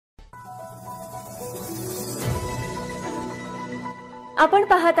आपण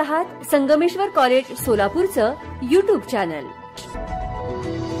पाहत आहात संगमेश्वर कॉलेज सोलापूरचं YouTube चॅनल।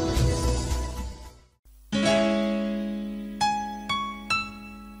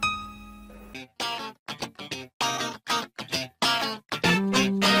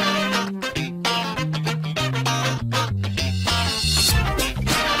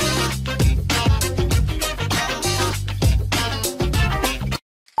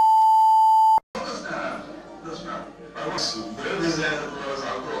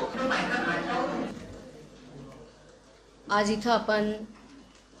 आज इथं आपण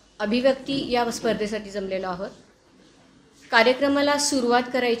अभिव्यक्ती या स्पर्धेसाठी जमलेलो आहोत। कार्यक्रमाला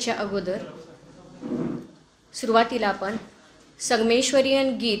सुरुवात करायच्या अगोदर सुरुवातीला आपण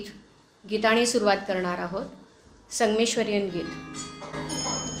संगमेश्वरियन गीताने सुरुवात करणार आहोत। संगमेश्वरियन गीत।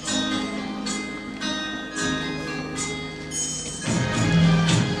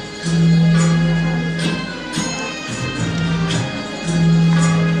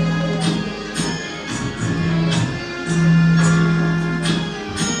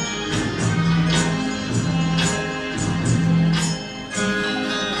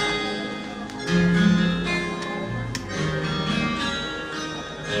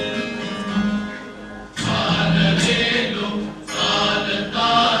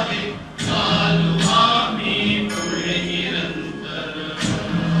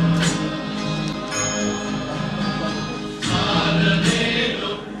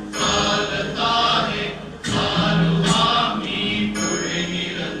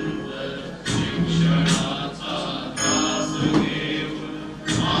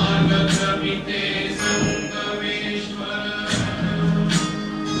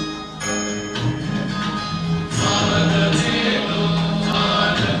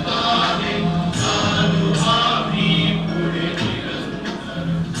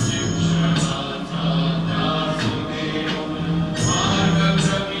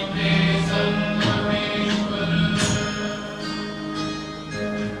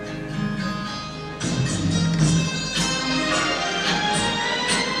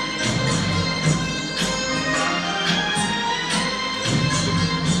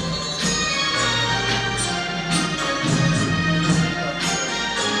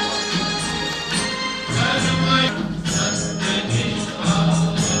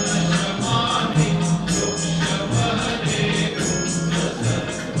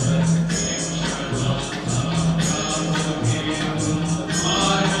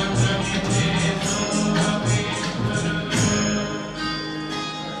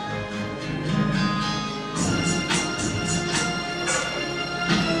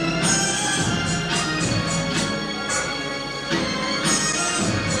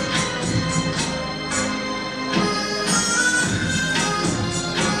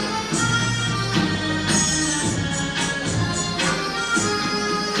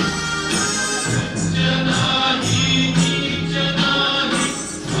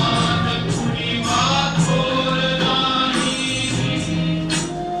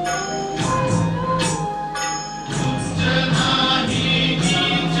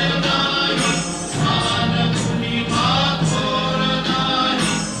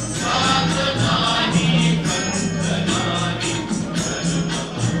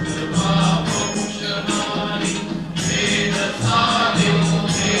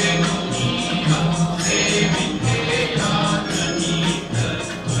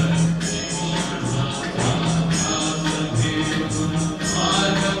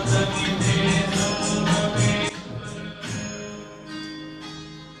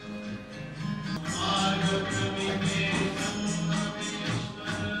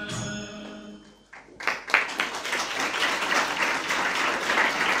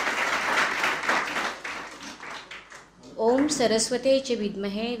 ओम सरस्वते च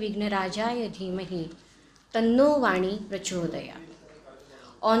विद्महे विघ्नराजाय धीमहि तन्नो वाणी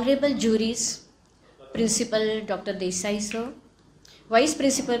प्रचोदयात्। Honourable juries, Principal Dr. Desai sir, Vice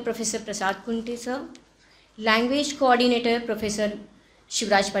Principal Professor Prasad Kunte sir, Language Coordinator Professor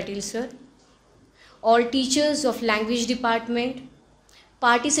Shivraj Patil sir, all teachers of Language Department,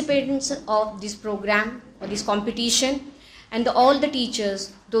 participants of this program or this competition, and all the teachers,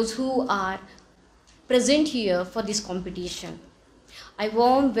 those who are present here for this competition, I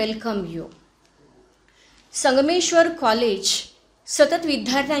warm welcome you. Sangameshwar college सतत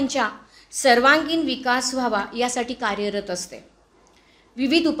विद्यार्थ्यांच्या सर्वांगीण विकास व्हावा यासाठी कार्यरत असते।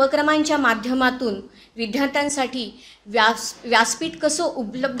 विविध उपक्रमांच्या माध्यमातून विद्यार्थ्यांसाठी व्यासपीठ कसं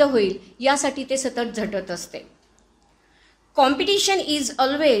उपलब्ध होईल यासाठी ते सतत झटत असते। Competition is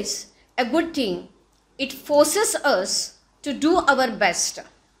always a good thing. It forces us to do our best.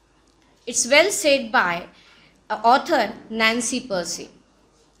 It's well said by author Nancy पर्सी.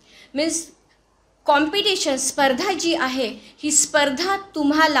 मीन्स कॉम्पिटिशन, स्पर्धा जी आहे, ही स्पर्धा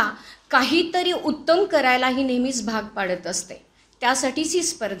तुम्हाला काहीतरी उत्तम करायला ही नेहमीच भाग पाडत असते. त्यासाठीच ही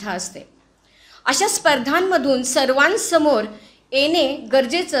स्पर्धा असते. अशा स्पर्धांमधून सर्वांसमोर येणे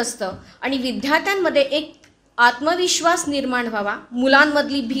गरजेचं असतं आणि विद्यार्थ्यांमध्ये एक आत्मविश्वास निर्माण व्हावा,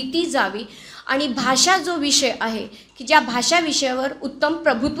 मुलांमधली भीती जावी आणि भाषा जो विषय आहे की ज्या भाषा विषयावर उत्तम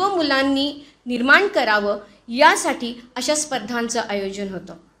प्रभुत्व मुलांनी निर्माण करावं, यासाठी अशा स्पर्धांचं आयोजन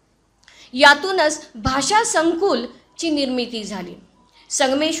होतं. यातूनच भाषा संकुलची निर्मिती झाली.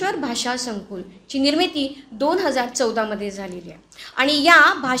 संगमेश्वर भाषा संकुलची निर्मिती 2014 झालेली आहे आणि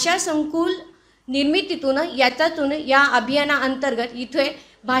या भाषा संकुल निर्मितीतून याच्यातून या अभियानाअंतर्गत इथे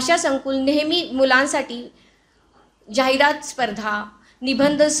भाषा संकुल नेहमी मुलांसाठी जाहिरात स्पर्धा,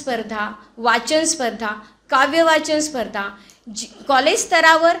 निबंध स्पर्धा, वाचन स्पर्धा, काव्यवाचन स्पर्धा कॉलेज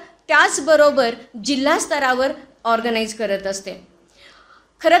स्तरावर त्याचबरोबर जिल्हा स्तरावर ऑर्गनाईज करत असते.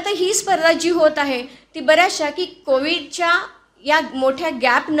 खरं तर ही स्पर्धा जी होत आहे ती बऱ्याचशा की कोविडच्या या मोठ्या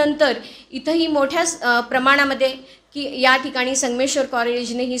गॅपनंतर इथंही मोठ्या प्रमाणामध्ये की या ठिकाणी संगमेश्वर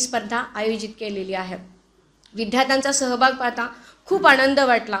कॉलेजने ही स्पर्धा आयोजित केलेली आहे. विद्यार्थ्यांचा सहभाग पाहता खूप आनंद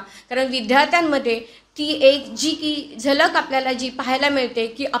वाटला, कारण विद्यार्थ्यांमध्ये ती एक जी की झलक आपल्याला जी पाहायला मिळते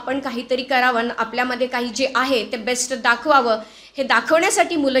की आपण काहीतरी करावं, आपल्यामध्ये काही जे आहे ते बेस्ट दाखवावं, हे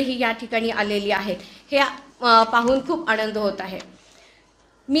दाखवण्यासाठी मुलंही या ठिकाणी आलेली आहेत. हे पाहून खूप आनंद होत आहे.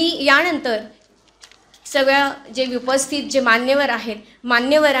 मी यानंतर सगळ्या जे उपस्थित जे मान्यवर आहेत,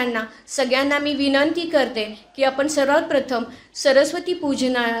 मान्यवरांना सगळ्यांना मी विनंती करते की आपण सर्वात प्रथम सरस्वती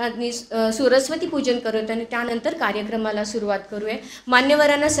पूजन करूयात आणि त्यानंतर कार्यक्रमाला सुरुवात करूया.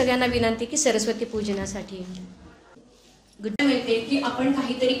 मान्यवरांना सगळ्यांना विनंती की सरस्वती पूजनासाठी मिळते की आपण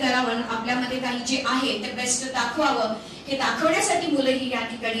काहीतरी करावं, आपल्यामध्ये काही जे आहे ते बेस्ट दाखवावं, हे दाखवण्यासाठी मुलंही या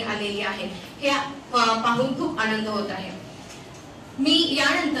ठिकाणी आलेली आहेत. हे पाहून खूप आनंद होत आहे. मी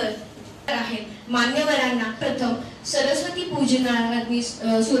यानंतर मान्यवरांना प्रथम सरस्वती पूजन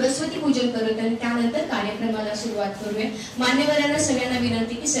करूयात आणि त्यानंतर कार्यक्रमाला सुरुवात करूया. मान्यवरांना सगळ्यांना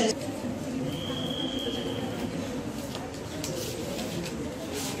विनंती की Saraswati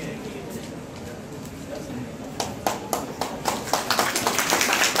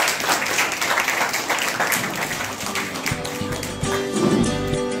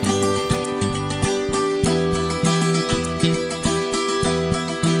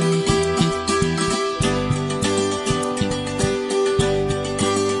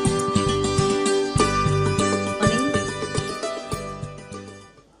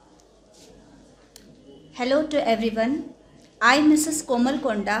Hello to everyone. I, Mrs. Komal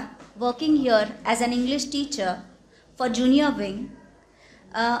Konda, working here as an English teacher for Junior Wing.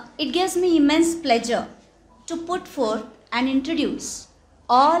 It gives me immense pleasure to put forth and introduce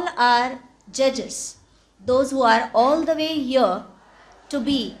all our judges, those who are all the way here to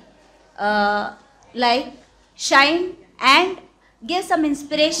be shine and give some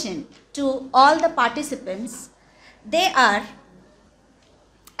inspiration to all the participants. They are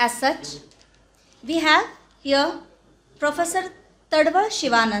as such. We have here Professor Tadwal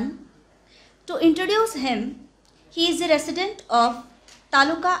Shivanand. To introduce him, he is a resident of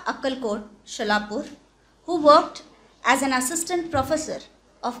Taluka Akkalkot, Solapur, who worked as an assistant professor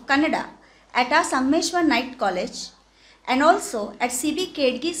of Kannada at our Sangameshwar Night College and also at C.B.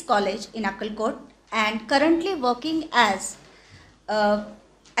 Kedgi's College in Akkalkot, and currently working as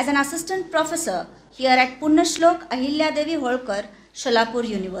an assistant professor here at Punnashlok Ahilya Devi Holkar, Solapur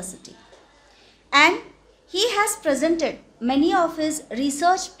University. And he has presented many of his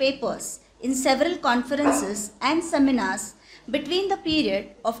research papers in several conferences and seminars between the period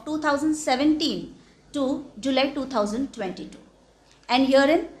of 2017 to July 2022. And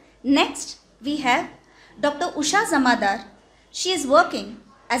herein, next we have Dr. Usha Zamadar. She is working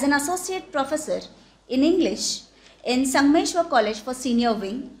as an associate professor in English in Sangameshwar College for Senior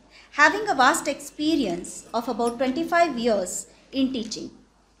Wing, having a vast experience of about 25 years in teaching.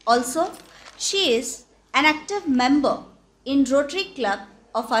 Also, she is an active member in Rotary Club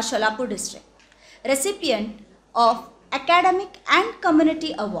of our Solapur district, recipient of academic and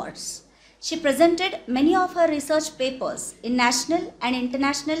community awards. She presented many of her research papers in national and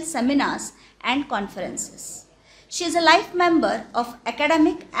international seminars and conferences. She is a life member of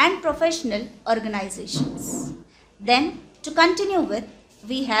academic and professional organizations. Then, to continue with,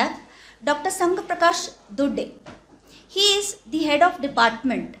 we have Dr. Sangaprakash Dudde. He is the head of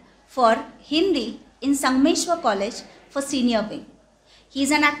department for Hindi in Sangameshwar College for Senior Wing. He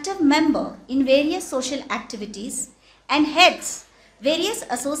is an active member in various social activities and heads various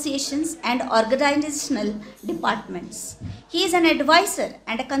associations and organizational departments. He is an advisor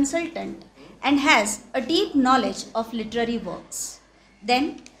and a consultant and has a deep knowledge of literary works.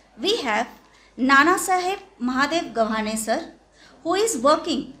 Then we have Nana Saheb Mahadev Gavhane sir, who is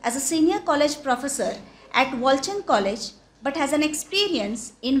working as a senior college professor at Walchand College but has an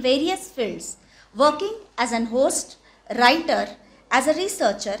experience in various fields, working as an host, writer, as a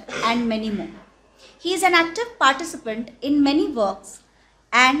researcher and many more. He is an active participant in many works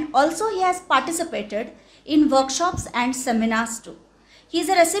and also he has participated in workshops and seminars too. He is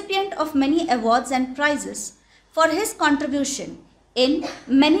a recipient of many awards and prizes for his contribution in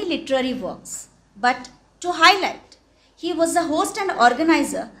many literary works. But to highlight, he was the host and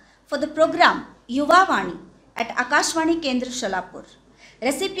organizer for the program Yuva Vani at Akashvani Kendra Sholapur,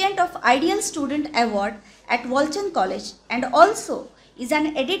 recipient of Ideal Student Award at Walchand College, and also is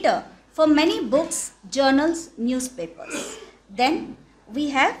an editor for many books, journals, newspapers. Then we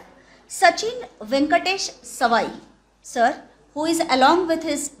have Sachin Venkatesh Savai, sir, who is along with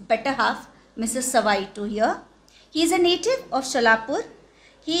his better half, Mrs. Savai, to here. He is a native of Sholapur.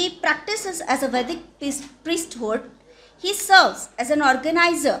 He practices as a Vedic priesthood. He serves as an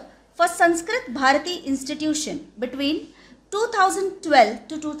organizer for Sanskrit Bharati Institution between 2012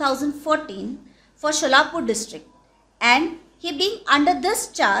 to 2014 for Sholapur district. And he being under this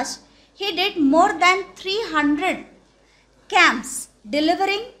charge, he did more than 300 camps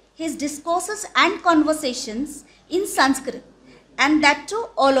delivering his discourses and conversations in Sanskrit, and that too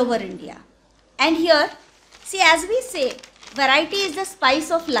all over India. And here, see, as we say, variety is the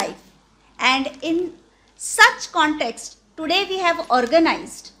spice of life. And in such context, today we have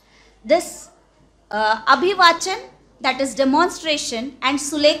organized this Abhivachan, that is demonstration, and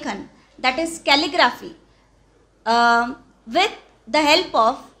Sulekhan, that is calligraphy, with the help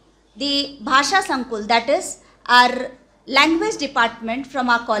of the Bhasha Sankul, that is our language department from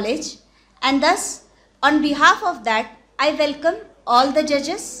our college. And thus, on behalf of that, I welcome all the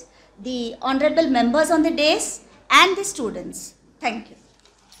judges, the honorable members on the dais, and the students. Thank you.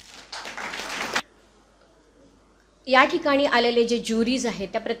 या ठिकाणी आलेले जे ज्युरीज आहेत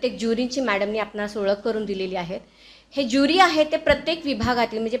त्या प्रत्येक ज्युरींची मॅडमनी आपणास ओळख करून दिलेली आहे. हे ज्युरी आहे ते प्रत्येक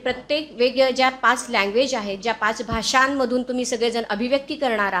विभागातील म्हणजे प्रत्येक वेगळ्या ज्या 5 लँग्वेज आहेत, ज्या 5 भाषांमधून तुम्ही सगळेजण अभिव्यक्ती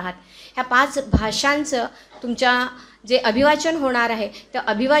करणार आहात, ह्या 5 भाषांचं तुमच्या जे अभिवाचन होणार आहे त्या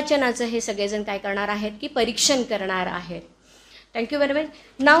अभिवाचनाचं हे सगळेजण काय करणार आहेत की परीक्षण करणार आहेत. Thank you very much.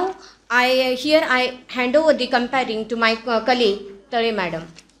 Now I hand over the comparing to my colleague Tale madam.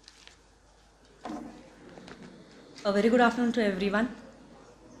 A very good afternoon to everyone.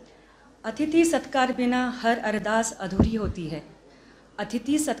 अतिथि सत्कार बिना हर अरदास अधूरी होती है.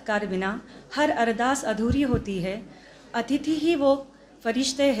 अतिथि सत्कार बिना हर अरदास अधूरी होती है. अतिथि ही वो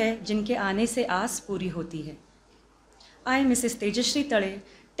फरिश्ते हैं जिनके आने से आस पूरी होती है. I, Mrs. Tejashree Tale,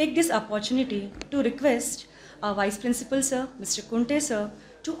 take this opportunity to request our Vice Principal Sir, Mr. Kunte Sir,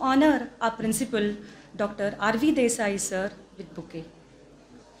 to honor our Principal, Dr. R.V. Desai Sir, with bouquet.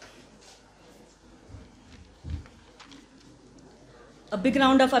 A big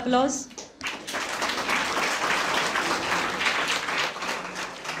round of applause.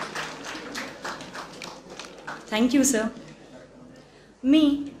 Thank you, sir. मी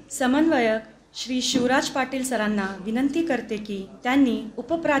समन्वयक श्री शिवराज पाटील सरांना विनंती करते की त्यांनी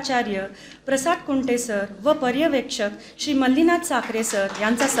उपप्राचार्य प्रसाद Kunte sir व पर्यवेक्षक Shri Mallinath Sakhare sir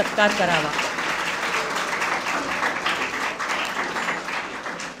यांचा सत्कार करावा.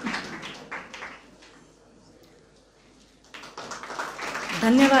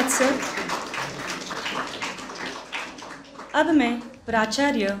 धन्यवाद सर. अब मैं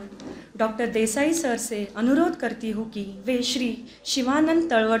प्राचार्य डॉक्टर देसाई सर से अनुरोध करती हूँ कि वे श्री शिवानंद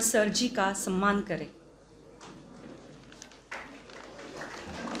तलवट सर जी का सम्मान करें.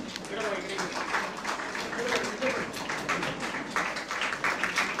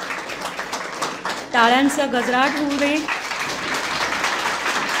 टाळ्यांचा गजराट होऊ दे.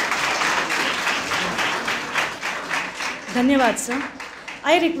 धन्यवाद sir.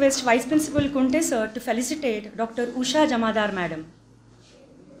 I request Vice Principal Kunte sir to felicitate Dr. Usha Jamadar madam.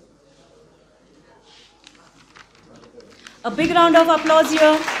 A big round of applause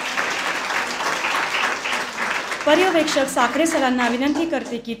here. पर्यवेक्षक साखरे सरांना विनंती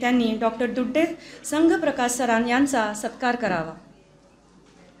करते की त्यांनी डॉक्टर दुड्डे संघ प्रकाश सरां यांचा सत्कार करावा.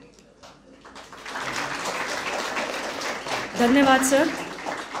 धन्यवाद सर.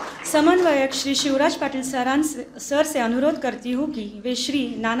 समन्वयक श्री शिवराज पाटिल सर से अनुरोध करती हूँ कि वे श्री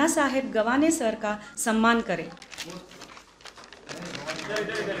नाना साहेब गवाने सर का सम्मान करें.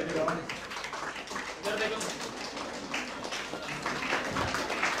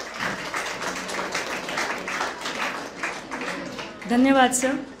 धन्यवाद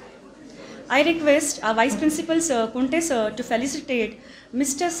sir. I request our Vice Principal Sir Kunte sir to felicitate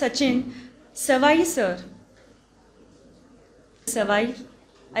Mr. Sachin Savai sir. Savai,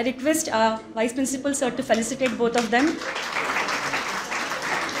 I request our Vice Principal sir to felicitate both of them.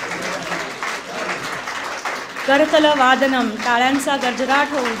 करतल वादनम, टाळ्यांचा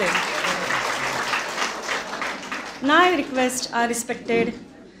गजराट होऊ दे. Now I request our respected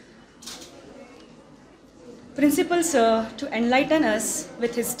Principal sir to enlighten us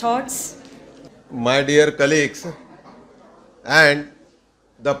with his thoughts. My dear colleagues and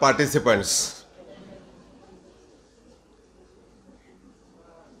the participants,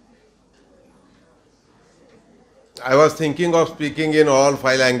 I was thinking of speaking in all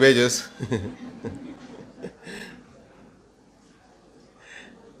 5 languages.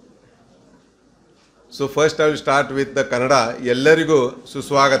 So first I will start with the Kannada. Ellarigu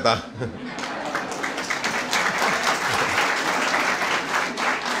suswagata.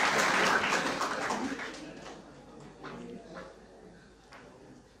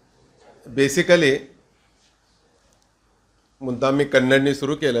 Basically मुद्दाम मी कन्नडनी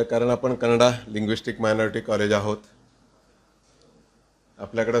सुरू केलं कारण आपण Kannada linguistic minority college आहोत.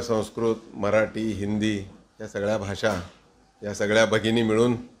 आपल्याकडे संस्कृत, मराठी, हिंदी या सगळ्या भाषा या सगळ्या भगिनी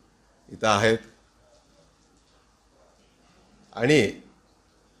मिळून इथं आहेत. आणि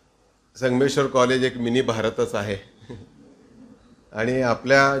संगमेश्वर कॉलेज एक मिनी भारतच आहे. आणि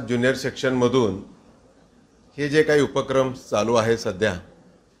आपल्या ज्युनियर सेक्शनमधून हे जे काही उपक्रम चालू आहे सध्या,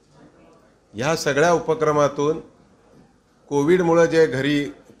 ह्या सगळ्या उपक्रमातून कोविडमुळे जे घरी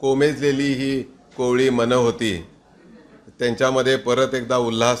कोमेजलेली ही कोवळी मनं होती त्यांच्यामध्ये परत एकदा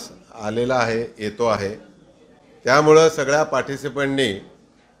उल्हास आलेला आहे, येतो आहे. त्यामुळे सगळ्या पार्टिसिपंटनी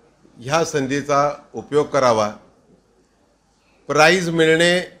ह्या संधीचा उपयोग करावा. प्राइज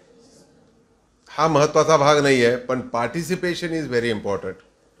मिळणे हा महत्त्वाचा भाग नाही आहे, पण पार्टिसिपेशन इज व्हेरी इम्पॉर्टंट.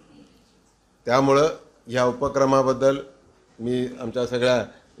 त्यामुळे ह्या उपक्रमाबद्दल मी आमच्या सगळ्या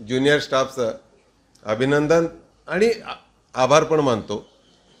ज्युनियर स्टाफचं अभिनंदन आणि आभार पण मानतो.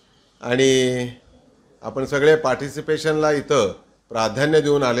 आणि आपण सगळे पार्टिसिपेशनला इथं प्राधान्य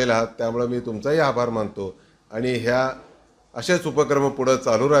देऊन आलेला आहात, त्यामुळे मी तुमचाही आभार मानतो. आणि ह्या असेच उपक्रम पुढे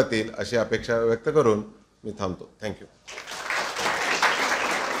चालू राहतील अशी अपेक्षा व्यक्त करून मी थांबतो. Thank you.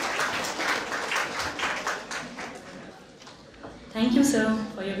 Thank you, sir,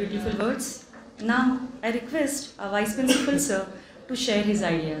 for your beautiful words. Now, I request our Vice Principal, sir, to share his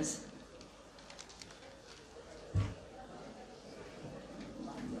ideas.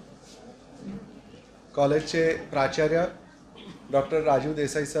 कॉलेजचे प्राचार्य डॉक्टर राजीव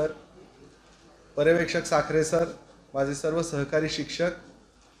देसाई सर, पर्यवेक्षक साखरे सर, माझे सर्व सहकारी शिक्षक,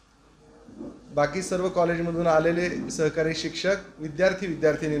 बाकी सर्व कॉलेजमधून आलेले सहकारी शिक्षक, विद्यार्थी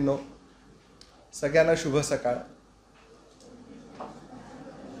विद्यार्थिनींनो, सगळ्यांना शुभ सकाळ,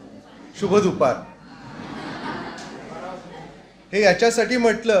 शुभ दुपार. हे याच्यासाठी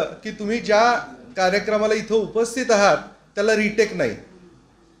म्हटलं की तुम्ही ज्या कार्यक्रमाला इथं उपस्थित आहात त्याला रिटेक नाही.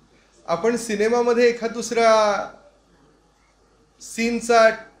 आपण सिनेमामध्ये एखाद दुसऱ्या सीनचा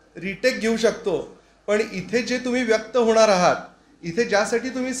रिटेक घेऊ शकतो, पण इथे जे तुम्ही व्यक्त होणार आहात, इथे ज्यासाठी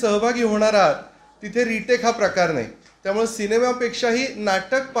तुम्ही सहभागी होणार आहात, तिथे रिटेक हा प्रकार नाही. त्यामुळे सिनेमापेक्षाही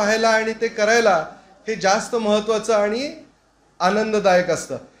नाटक पाहायला आणि ते करायला हे जास्त महत्त्वाचं आणि आनंददायक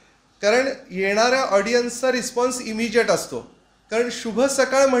असतं. कारण येणाऱ्या ऑडियन्सचा रिस्पॉन्स इमिजिएट असतो. कारण शुभ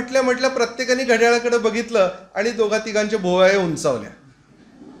सकाळ म्हटल्या म्हटल्या प्रत्येकाने घड्याळाकडे बघितलं आणि दोघा तिघांचे भोवया उंचावल्या.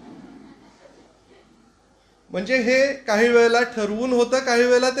 म्हणजे हे काही वेळेला ठरवून होतं, काही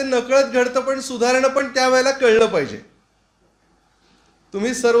वेळेला ते नकळत घडतं, पण सुधारणं पण त्यावेळेला कळलं पाहिजे.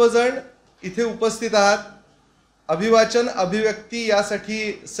 तुम्ही सर्वजण इथे उपस्थित आहात, अभिवाचन अभिव्यक्ती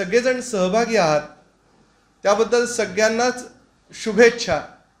यासाठी सगळेजण सहभागी आहात, त्याबद्दल सगळ्यांनाच शुभेच्छा.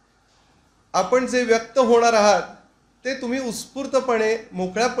 आपण जे व्यक्त होणार आहात ते तुम्ही उत्स्फूर्तपणे,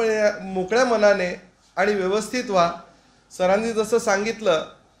 मोकळ्या मनाने आणि व्यवस्थित व्हा. सरांनी जसं सांगितलं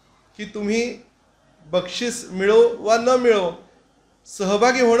की तुम्ही बक्षीस मिळो वा न मिळो,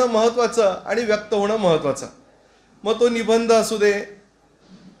 सहभागी होणं महत्त्वाचं आणि व्यक्त होणं महत्त्वाचं. मग तो निबंध असू दे,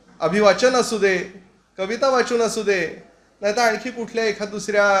 अभिवाचन असू दे, कविता वाचून असू दे, नाहीतर आणखी कुठल्या एखाद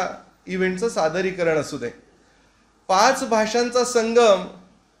दुसऱ्या इव्हेंटचं सादरीकरण असू दे. 5 भाषांचा संगम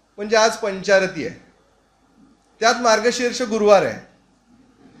म्हणजे आज पंचारती आहे, त्यात मार्गशीर्ष गुरुवार आहे,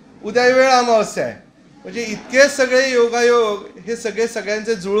 उद्या वेळ अमावस्या आहे. म्हणजे इतके सगळे योगायोग हे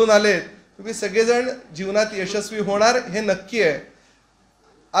सगळ्यांचे जुळून आलेत. तुम्ही सगळेजण जीवनात यशस्वी होणार हे नक्की आहे.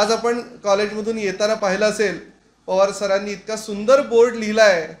 आज आपण कॉलेजमधून येताना पाहिलं असेल, पवार सरांनी इतका सुंदर बोर्ड लिहिला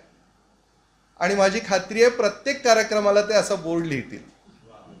आहे आणि माझी खात्री आहे प्रत्येक कार्यक्रमाला ते असा बोर्ड लिहितील.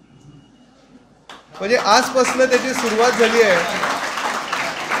 म्हणजे आजपासून त्याची सुरुवात झाली आहे,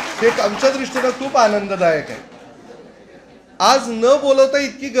 हे आमच्या दृष्टीनं खूप आनंददायक आहे. आज न बोलवता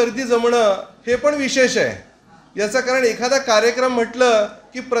इतकी गर्दी जमणं हे पण विशेष आहे. याचं कारण एखादा कार्यक्रम म्हटलं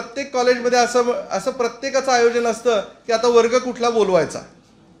की प्रत्येक कॉलेजमध्ये असं प्रत्येकाचं आयोजन असतं की आता वर्ग कुठला बोलवायचा.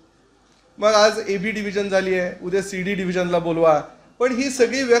 मग आज AB डिव्हिजन झाली आहे, उद्या CD डिव्हिजनला बोलवा. पण ही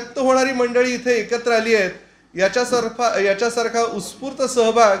सगळी व्यक्त होणारी मंडळी इथे एकत्र आली आहेत. याच्यासारखा उत्स्फूर्त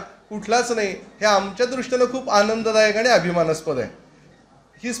सहभाग कुठलाच नाही. हे आमच्या दृष्टीनं खूप आनंददायक आणि अभिमानास्पद आहे.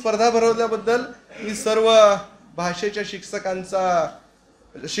 ही स्पर्धा भरवल्याबद्दल मी सर्व भाषेच्या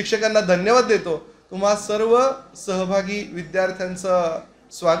शिक्षकांना धन्यवाद देतो. तुम्हा सर्व सहभागी विद्यार्थ्यांचं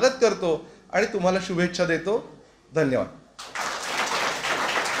स्वागत करतो आणि तुम्हाला शुभेच्छा देतो. धन्यवाद.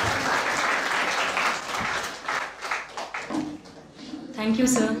 Thank you,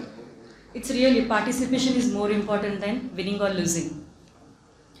 sir. It's really participation is more important than winning or losing.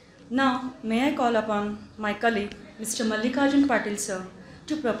 Now, may I call upon my colleague, Mr. Mallikarjun Patil, sir,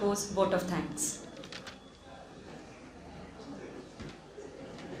 to propose vote of thanks.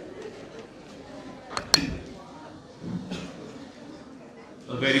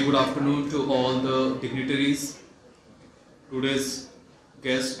 A very good afternoon to all the dignitaries, today's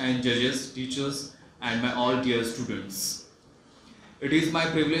guests and judges, teachers, and my all dear students. It is my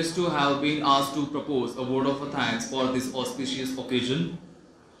privilege to have been asked to propose a vote of thanks for this auspicious occasion.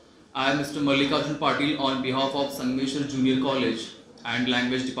 I am Mr. Mallikarjun Patil on behalf of Sangameshwar Junior College and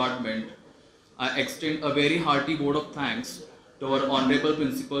Language Department. I extend a very hearty vote of thanks to our Honorable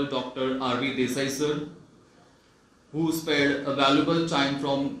Principal Dr. R.V. Desai sir, who spared a valuable time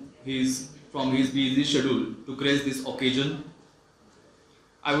from his busy schedule to grace this occasion.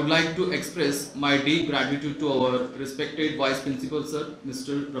 I would like to express my deep gratitude to our respected Vice Principal sir,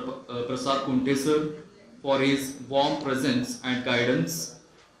 Mr. Prasad Kunte sir, for his warm presence and guidance.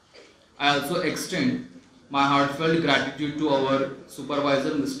 I also extend my heartfelt gratitude to our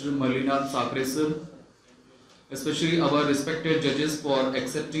supervisor, Mr. Malinath Sakre sir, especially our respected judges for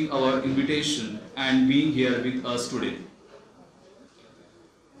accepting our invitation and being here with us today.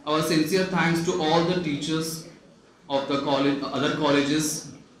 Our sincere thanks to all the teachers of the other colleges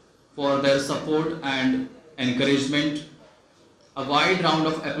for their support and encouragement. A wide round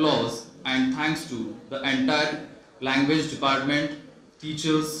of applause and thanks to the entire language department,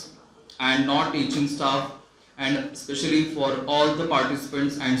 teachers and non-teaching staff, and especially for all the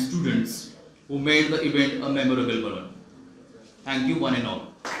participants and students who made the event a memorable one. Thank you one and all.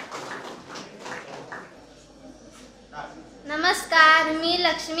 नमस्कार, मी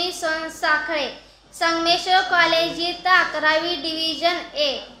लक्ष्मी साखळे, Sangameshwar college इयत्ता 11वी division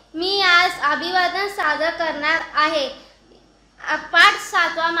A. मी आज अभिवादन सादर करणार आहे. पाठ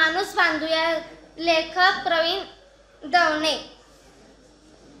 7वा माणूस बांधूया, लेखक प्रवीण दवणे.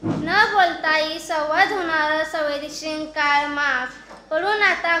 न बोलताही संवाद होणारा संवेदनशील काळ माफ पडून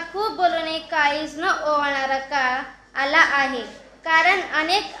आता खूप बोलणे काहीच न ओवाळणारा काळ आला आहे. कारण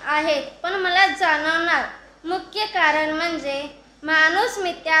अनेक आहेत, पण मला जाणवणार मुख्य कारण म्हणजे माणूस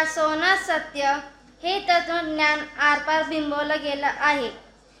मिथ्या सोना सत्य हे तत्वज्ञान आरपार बिंबवलं गेलं आहे.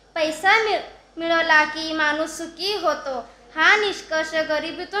 पैसा मिळवला की माणूस सुखी होतो हा निष्कर्ष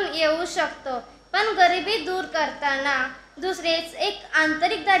गरिबीतून येऊ शकतो. पण गरिबी दूर करताना दुसरेच एक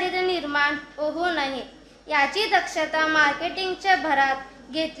आंतरिक दारिद्र्य निर्माण होऊ नये याची दक्षता मार्केटिंगच्या भरात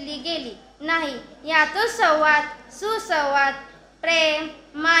घेतली गेली नाही. यातून संवाद, सुसंवाद, प्रेम,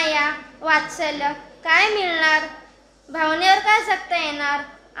 माया, वात्सल्य काय मिळणार, भावनेवर काय जगता येणार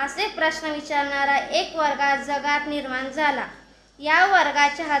असे प्रश्न विचारणारा एक वर्ग जगात निर्माण झाला. या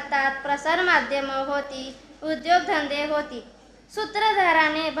वर्गाच्या हातात प्रसारमाध्यमं होती, उद्योगधंदे होती.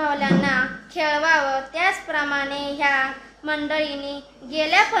 सूत्रधाराने भावल्यांना खेळवावं त्याचप्रमाणे ह्या मंडळींनी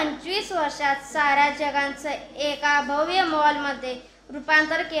गेल्या 25 वर्षात साऱ्या जगांचं एका भव्य मॉलमध्ये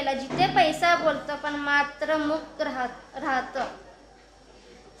रूपांतर केलं, जिथे पैसा बोलतो पण मात्र मुक्त राहतं.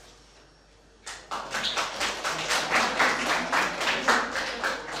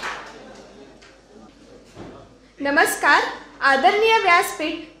 नमस्कार, आदरणीय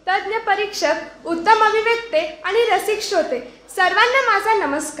व्यासपीठ, तज्ज्ञ परीक्षक, उत्तम अभिव्यक्ते आणि रसिक श्रोते सर्वांना माझा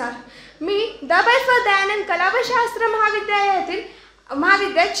नमस्कार. मी दयानंद कला व शास्त्र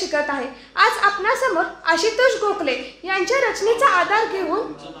महाविद्यालयात शिकत आहे. आज आपणासमोर आशुतोष गोखले यांच्या रचनेचा आधार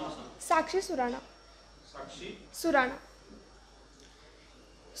घेऊन साक्षी सुराणा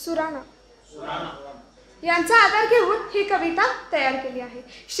यांचा आधार घेऊन ही कविता तयार केली आहे.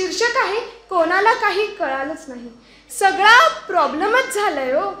 शीर्षक आहे कोणाला काही कळालंच नाही. सगळा प्रॉब्लेमच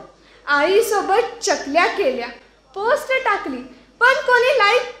झालाय हो. आईसोबत चकल्या केल्या, पोस्ट टाकली पण कोणी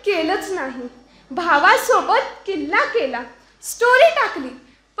लाईक केलंच नाही. भावासोबत किल्ला केला, स्टोरी टाकली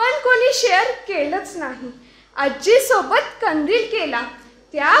पण कोणी शेअर केलंच नाही. आजीसोबत कंदील केला,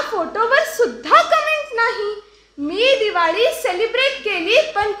 त्या फोटोवर सुद्धा कमेंट नाही. मी दिवाळी सेलिब्रेट केली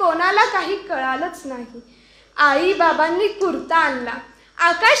पण कोणाला काही कळालंच नाही. आई बाबांनी कुर्ता आणला,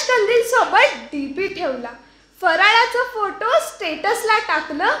 आकाश कंदील सोबत डीपी ठेवला, फराळाचा फोटो स्टेटसला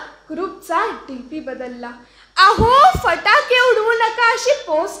टाकलं, ग्रुपचा डीपी बदलला. अहो फटाके उडवू नका अशी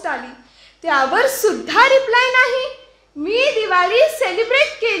पोस्ट आली, त्यावर सुद्धा रिप्लाय नाही. मी दिवाळी सेलिब्रेट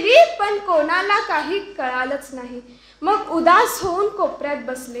केली पण कोणाला काही कळालंच नाही. मग उदास होऊन कोपऱ्यात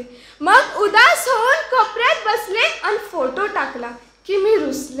बसले आणि फोटो टाकला की मी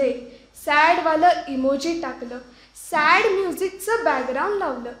रुसले. सॅडवालं इमोजी टाकलं, सॅड म्युझिकचं बॅकग्राऊंड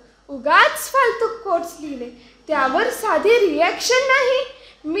लावलं, उगाच फालतू कोट्स लिहिले, त्यावर साधी रिॲक्शन नाही.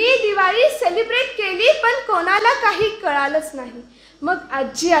 मी दिवाळी सेलिब्रेट केली पण कोणाला काही कळालंच नाही. मग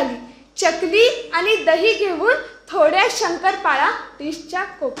आजी आली चकली आणि दही घेऊन, थोड्या शंकरपाळा डिशच्या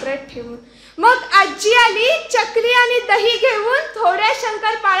कोपऱ्यात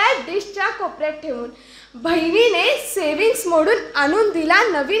ठेवून. बहिणीने सेविंग्स मोडून आणून दिला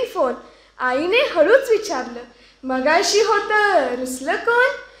नवीन फोन. आईने हळूच विचारलं, मगाशी होतं रुसलं कोण?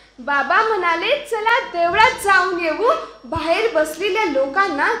 बाबा म्हणाले, चला देवळात जाऊन येऊ, बाहेर बसलेल्या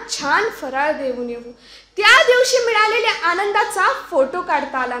लोकांना छान फराळ देऊन येऊ. त्या दिवशी मिळालेल्या आनंदाचा फोटो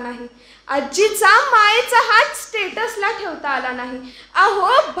काढता आला नाही. आजीचा मायेचा हात स्टेटसला ठेवता आला नाही.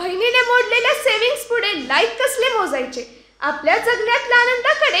 अहो बहिणीने मोडलेल्या सेविंग्स पुढे लाईक कसले मोजायचे? आपल्या जगण्यातल्या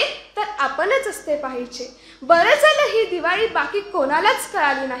आनंदाकडे तर आपणच असते पाहायचे. बरं झालं ही दिवाळी बाकी कोणालाच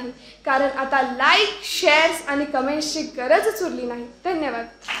कळाली नाही, कारण आता लाईक, शेअर्स आणि कमेंट्सची गरजच उरली नाही. धन्यवाद.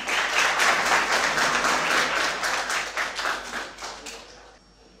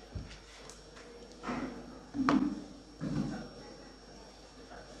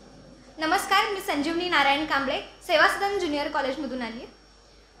 नमस्कार, मी संजीवनी नारायण कांबळे, सेवासदन ज्युनियर कॉलेजमधून आली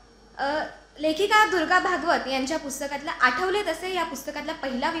आहे. लेखिका दुर्गा भागवत यांच्या पुस्तकातला आठवले तसे या पुस्तकातला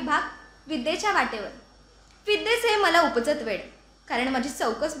पहिला विभाग विद्येच्या वाटेवर. विद्येचे मला उपजत वेड, कारण माझी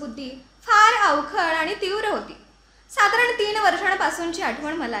चौकस बुद्धी फार अवखळ आणि तीव्र होती. साधारण 3 वर्षांपासूनची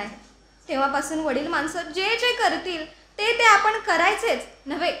आठवण मला आहे. तेव्हापासून वडील माणसं जे जे करतील ते आपण करायचेच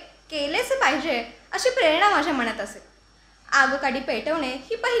नव्हे, केलेच पाहिजे अशी प्रेरणा माझ्या मनात असे. आगकाडी पेटवणे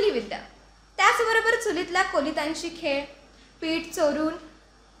ही पहिली विद्या. त्याचबरोबर चुलीतल्या कोलितांची खेळ, पीठ चोरून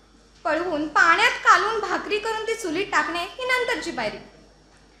पळवून पाण्यात कालून भाकरी करून ती चुलीत टाकणे ही नंतरची पायरी.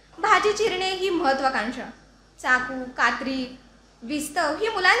 भाजी चिरणे ही महत्वाकांक्षा. चाकू, कात्री, विस्तव ही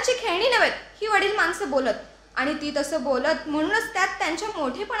मुलांची खेळणी नव्हेत, ही वडील माणसं बोलत, आणि ती तसं बोलत म्हणूनच त्यात त्यांच्या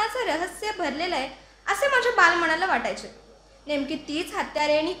मोठेपणाचं रहस्य भरलेलं आहे असे माझ्या बालमनाला वाटायचे. नेमकी तीच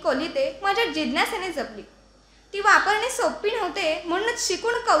हत्यारे आणि कोलिते माझ्या जिज्ञासेने जपली. ती वापरणे सोपी नव्हते, म्हणूनच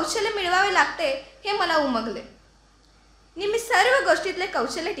शिकून कौशल्य मिळवावे लागते हे मला उमगले. मी सर्व गोष्टीतले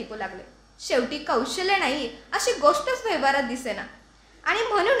कौशल्य टिपू लागले. शेवटी कौशल्य नाही अशी गोष्टच व्यवहारात दिसेना, आणि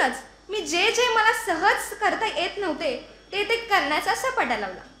म्हणूनच मी जे मला सहज करता येत नव्हते ते करण्याचा सपाटा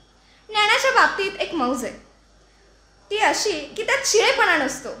लावला. ज्ञानाच्या बाबतीत एक मौज आहे, ती अशी की त्यात शिळेपणा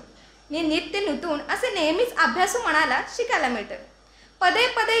नसतो. नित्य नूतन असे नेहमीच अभ्यासू मनाला शिकायला मिळतं. पदे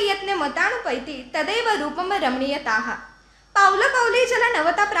पदे यत्ने मतानुपैती तदैव रूपम रमणीयताः. पावलं पावली ज्याला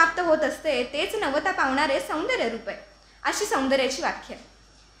नवता प्राप्त होत असते तेच नवता पावणारे सौंदर्य रूप आहे, अशी सौंदर्याची व्याख्या.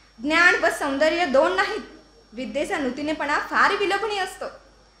 ज्ञान व सौंदर्य दोन नाहीत. विद्येचा नूतनेपणा फार विलोभनीय असतो.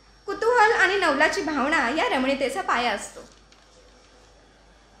 कुतूहल आणि नवलाची भावना या रमणीयतेचा पाया असतो.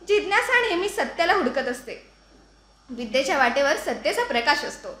 जिज्ञासा नेहमी सत्याला हुडकत असते. विद्येच्या वाटेवर सत्तेचा प्रकाश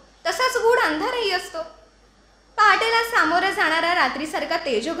असतो, तसाच गूढ अंधारही असतो. पहाटेला सामोरं जाणारा रात्रीसारखा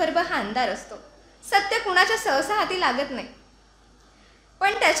तेजोगर्भ हा अंधार असतो. सत्य कुणाच्या सहसा हाती लागत नाही,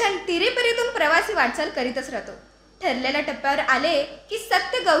 पण त्याच्या तिरीपरीतून प्रवासी वाटचाल करीतच राहतो. ठरलेल्या टप्प्यावर आले की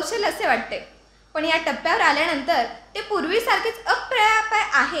सत्य गौशल असे वाटते, पण या टप्प्यावर आल्यानंतर ते पूर्वीसारखेच अप्राप्य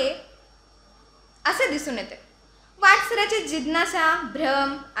आहे असे दिसून येते. वाटसऱ्याची जिज्ञासा,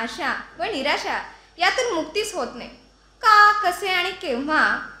 भ्रम, आशा व निराशा यातून मुक्तीच होत नाही. का, कसे आणि केव्हा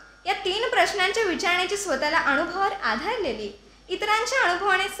या 3 प्रश्नांच्या विचारण्याची स्वतःला अनुभवावर आधारलेली, इतरांच्या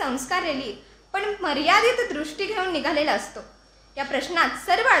अनुभवाने संस्कारलेली पण मर्यादित दृष्टी घेऊन निघालेला असतो. या प्रश्नात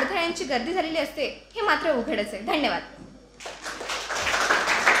सर्व अडथळ्यांची गर्दी झालेली असते हे मात्र उघडच आहे. धन्यवाद.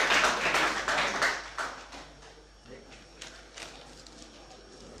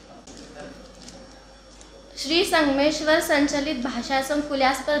 श्री संगमेश्वर संचलित भाषा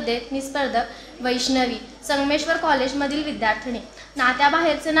संकुल्या स्पर्धेत निस्पर्धक वैष्णवी, संगमेश्वर कॉलेजमधील विद्यार्थिनी.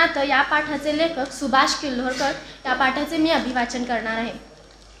 नात्याबाहेरचे नातं या पाठाचे लेखक सुभाष किल्लोळकर या पाठाचे मी अभिवाचन करणार आहे.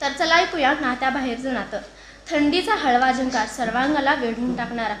 तर चला ऐकूया नात्याबाहेरचं नातं. थंडीचा हळवा झंकार सर्वांगाला वेढून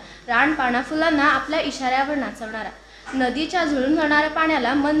टाकणारा, रानपाना फुलांना आपल्या इशाऱ्यावर नाचवणारा, नदीच्या झुळून जाणाऱ्या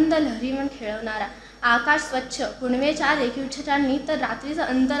पाण्याला मंद लहरीवर खेळवणारा, आकाश स्वच्छ पुणवेच्या रेखीव छटांनी तर रात्रीचं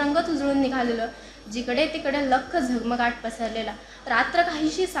अंतरंगत उजळून निघालेलं जिकडे तिकडे लख्ख झगमगाट पसरलेला. रात्र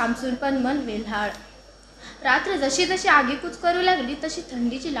काहीशी सामसून पण मन वेल्हाळ. रात्र जशी जशी आगेकूच करू लागली तशी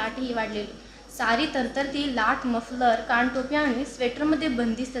थंडीची लाटही वाढलेली. सारी तरतरती लाट, मफलर, कानटोपी आणि स्वेटरमध्ये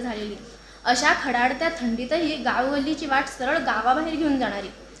बंदिस्त झालेली. अशा खडाडत्या थंडीतही गावगल्लीची वाट सरळ गावाबाहेर घेऊन जाणारी.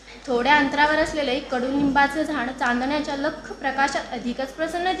 थोड्या अंतरावर असलेले एक कडुलिंबाचं झाड चांदण्याच्या लख्ख प्रकाशात अधिकच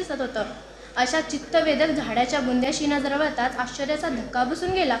प्रसन्न दिसत होतं. अशा चित्तवेधक झाडाच्या बुंद्याशी नजर वळताच आश्चर्याचा धक्का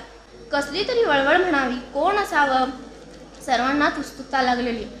बसून गेला. कसली तरी वळवळ म्हणावी, कोण असावं? सर्वांनाच उत्सुकता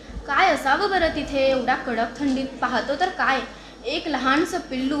लागलेली. काय असावं बरं तिथे एवढ्या कडक थंडीत? पाहतो तर काय, एक लहानसं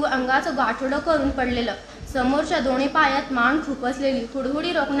पिल्लू अंगाचं गाठोडं करून पडलेलं, समोरच्या दोन्ही पायात मान खुपसलेली.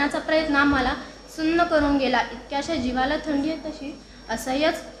 हुडहुडी रोखण्याचा प्रयत्न आम्हाला सुन्न करून गेला. इतक्याशा जीवाला थंडी आहे तशी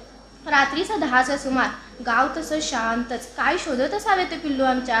असह्यच. रात्रीचा 10चा सुमार. गाव तसं शांतच. काय शोधत असावे ते पिल्लू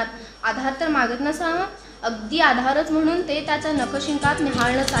आमच्यात? आधार तर मागत नसावा. अगदी आधारच म्हणून ते त्याच्या नखशिंकात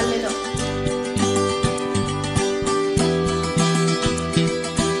निहाळणं चाललेलं.